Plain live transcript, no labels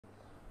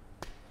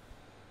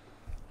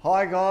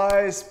Hi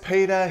guys,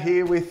 Peter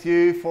here with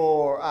you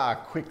for a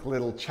quick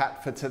little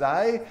chat for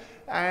today.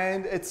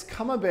 And it's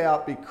come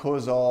about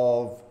because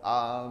of,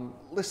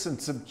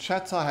 some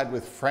chats I had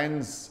with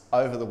friends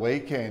over the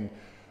weekend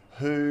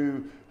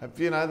who,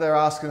 they're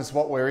asking us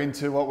what we're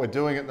into, what we're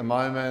doing at the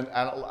moment.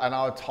 And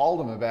I told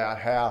them about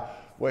how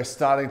we're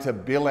starting to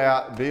build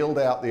out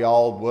the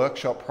old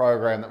workshop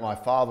program that my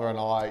father and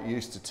I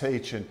used to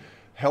teach and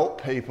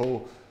help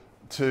people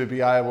to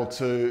be able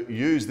to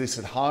use this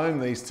at home,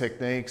 these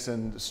techniques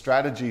and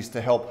strategies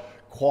to help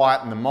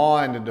quieten the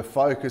mind and to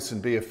focus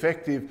and be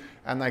effective,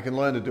 and they can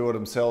learn to do it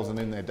themselves and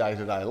in their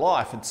day-to-day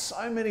life. And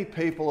so many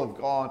people have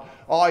gone,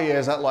 oh yeah,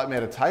 is that like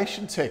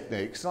meditation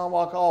techniques? And I'm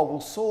like, oh, well,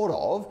 sort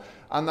of.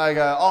 And they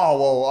go, oh,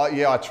 well,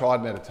 yeah, I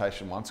tried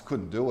meditation once,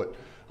 couldn't do it.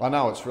 I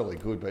know it's really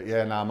good, but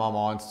yeah, no, my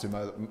mind's too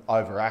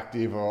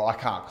overactive, or I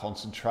can't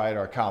concentrate,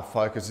 or I can't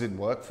focus, it didn't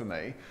work for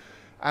me.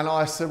 And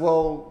I said,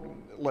 well,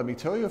 let me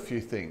tell you a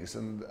few things,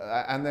 and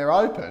they're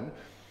open.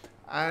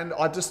 And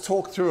I just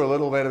talked through a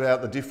little bit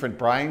about the different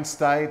brain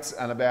states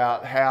and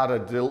about how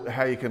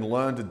you can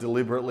learn to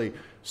deliberately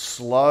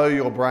slow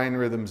your brain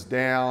rhythms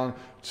down,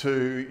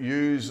 to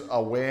use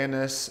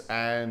awareness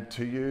and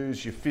to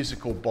use your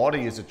physical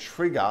body as a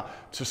trigger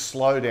to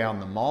slow down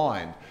the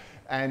mind.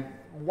 And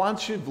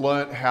once you've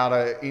learnt how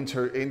to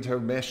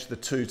intermesh the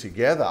two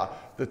together,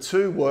 the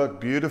two work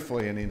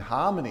beautifully and in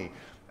harmony.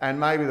 And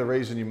maybe the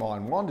reason your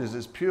mind wanders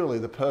is purely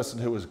the person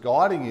who was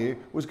guiding you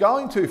was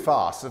going too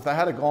fast. If they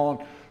had gone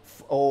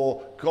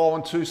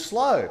too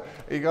slow,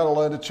 you got to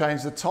learn to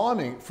change the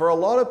timing. For a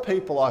lot of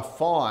people, I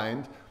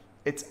find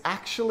it's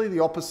actually the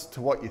opposite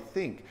to what you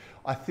think.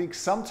 I think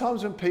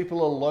sometimes when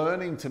people are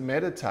learning to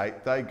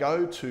meditate, they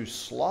go too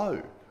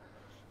slow.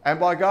 And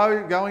by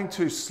going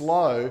too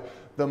slow,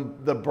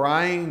 the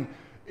brain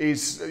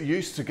is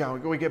used to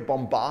going, we get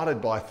bombarded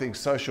by things,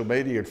 social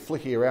media and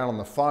flicking around on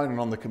the phone and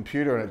on the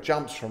computer, and it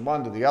jumps from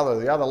one to the other,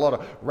 a lot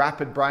of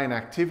rapid brain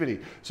activity.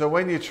 So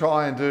when you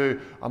try and do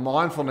a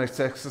mindfulness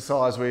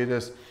exercise where you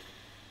just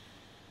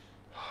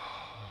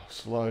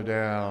slow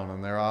down,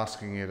 and they're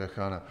asking you to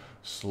kind of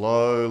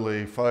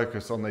slowly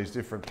focus on these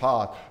different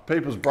parts,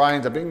 people's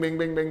brains are bing, bing,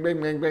 bing, bing, bing,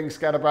 bing, bing,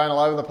 scatterbrain all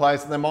over the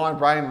place, and their mind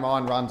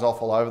runs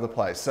off all over the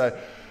place. So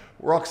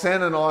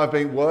Roxanne and I have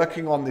been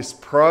working on this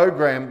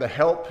program to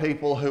help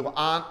people who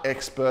aren't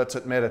experts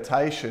at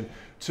meditation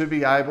to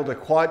be able to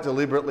quite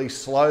deliberately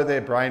slow their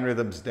brain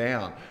rhythms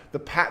down. The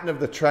pattern of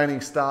the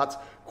training starts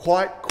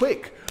quite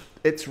quick.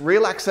 It's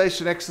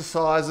relaxation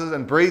exercises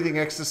and breathing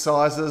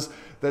exercises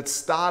that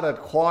start at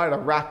quite a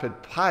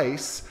rapid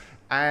pace,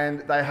 and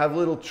they have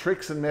little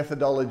tricks and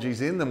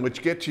methodologies in them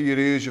which get you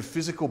to use your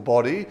physical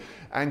body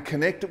and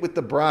connect it with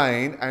the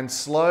brain and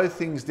slow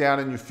things down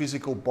in your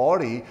physical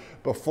body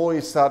before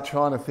you start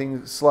trying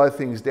to slow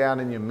things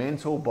down in your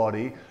mental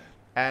body.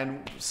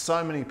 And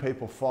so many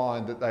people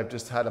find that they've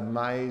just had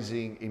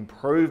amazing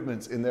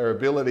improvements in their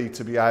ability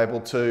to be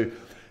able to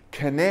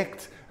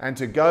connect and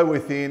to go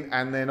within,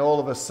 and then all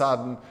of a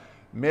sudden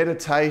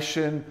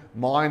meditation,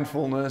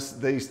 mindfulness,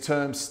 these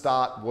terms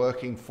start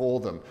working for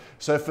them.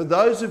 So for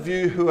those of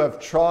you who have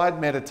tried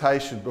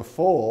meditation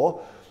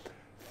before,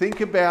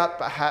 think about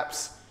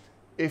perhaps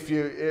if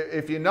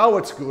you know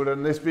it's good,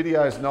 and this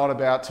video is not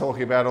about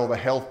talking about all the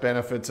health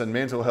benefits and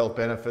mental health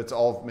benefits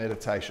of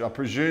meditation. I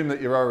presume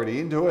that you're already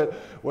into it,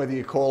 whether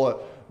you call it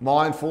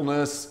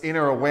mindfulness,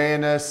 inner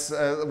awareness.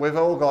 We've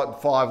all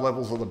got 5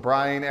 levels of the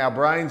brain. Our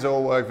brains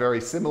all work very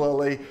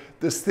similarly.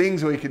 There's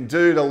things we can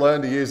do to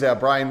learn to use our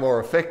brain more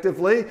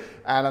effectively.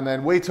 And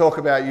then we talk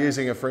about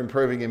using it for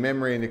improving your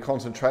memory and your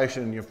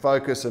concentration and your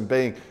focus and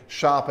being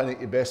sharp and at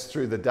your best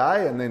through the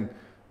day, and then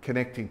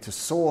connecting to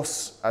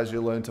source as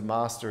you learn to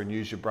master and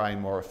use your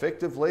brain more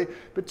effectively.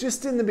 But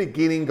just in the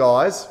beginning,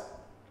 guys,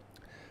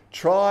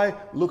 try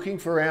looking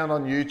around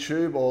on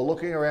YouTube or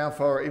looking around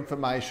for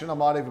information. I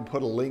might even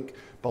put a link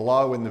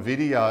below in the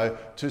video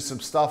to some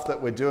stuff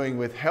that we're doing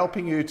with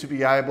helping you to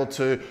be able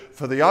to,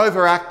 for the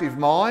overactive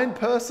mind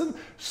person,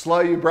 slow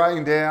your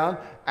brain down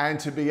and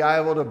to be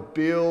able to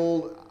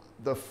build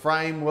the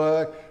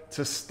framework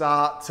to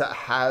start to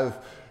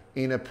have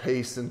inner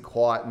peace and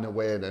quiet and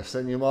awareness.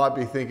 And you might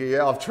be thinking,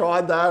 yeah, I've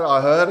tried that,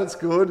 I heard it's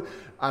good,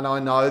 and I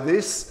know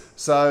this.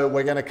 So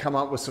we're going to come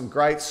up with some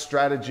great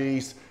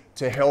strategies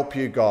to help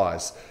you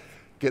guys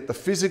get the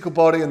physical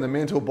body and the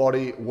mental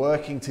body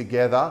working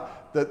together.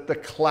 The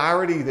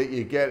clarity that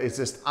you get is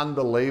just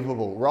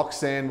unbelievable.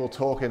 Roxanne will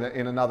talk in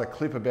another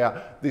clip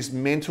about this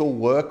mental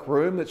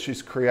workroom that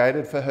she's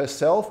created for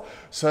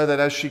herself, so that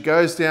as she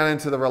goes down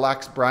into the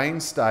relaxed brain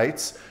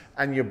states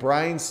and your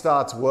brain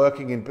starts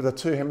working, and the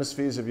 2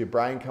 hemispheres of your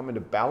brain come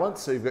into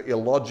balance, so you've got your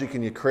logic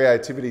and your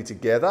creativity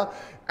together.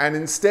 And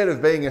instead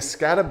of being a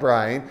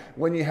scatterbrain,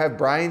 when you have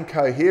brain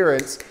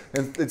coherence,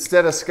 and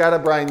instead of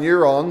scatterbrain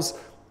neurons,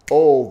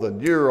 all the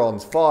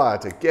neurons fire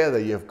together,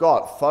 you've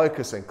got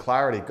focus and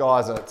clarity,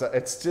 guys. And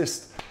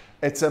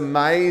it's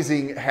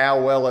amazing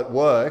how well it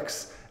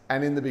works.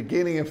 And in the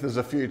beginning, if there's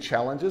a few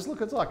challenges,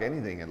 look, it's like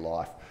anything in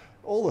life.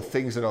 all the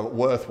things that are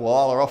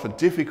worthwhile are often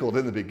difficult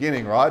in the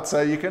beginning, right?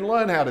 So you can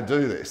learn how to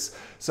do this.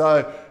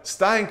 So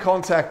stay in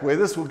contact with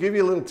us. We'll give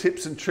you little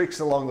tips and tricks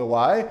along the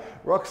way.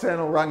 Roxanne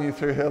will run you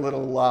through her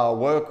little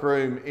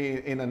workroom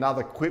in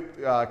another clip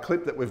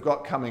that we've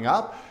got coming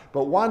up.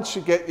 But once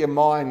you get your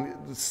mind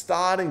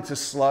starting to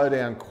slow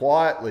down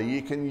quietly,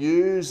 you can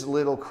use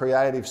little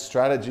creative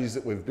strategies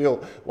that we've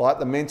built, like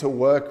the mental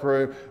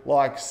workroom,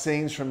 like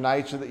scenes from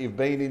nature that you've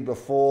been in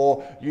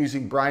before,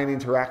 using brain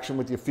interaction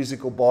with your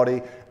physical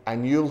body,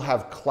 and you'll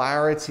have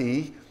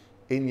clarity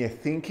in your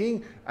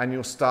thinking, and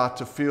you'll start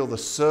to feel the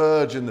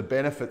surge and the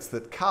benefits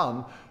that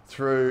come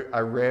through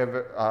a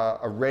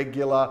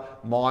regular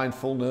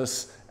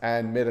mindfulness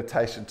and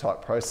meditation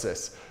type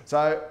process.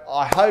 So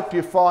I hope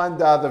you find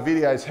the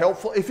videos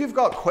helpful. If you've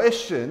got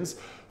questions,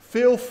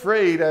 feel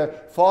free to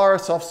fire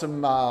us off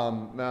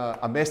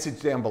a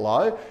message down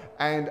below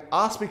and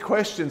ask me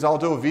questions. I'll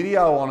do a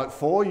video on it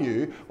for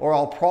you, or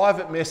I'll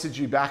private message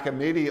you back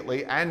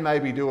immediately and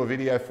maybe do a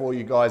video for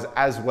you guys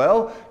as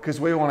well, because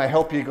we want to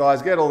help you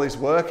guys get all this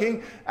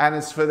working. And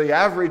it's for the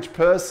average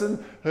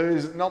person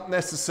who's not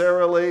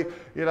necessarily,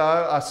 you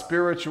know, a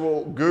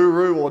spiritual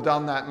guru or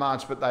done that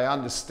much, but they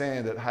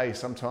understand that, hey,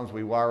 sometimes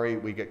we worry,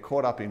 we get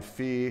caught up in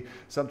fear.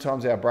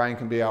 Sometimes our brain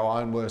can be our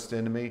own worst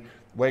enemy.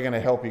 We're going to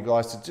help you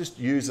guys to just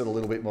use it a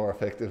little bit more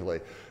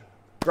effectively.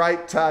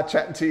 Great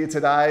chatting to you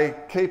today.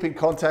 Keep in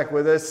contact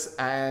with us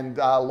and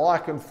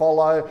like and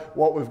follow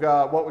what we've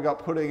got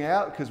putting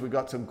out, because we've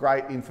got some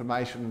great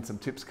information and some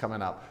tips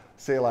coming up.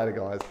 See you later,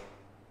 guys.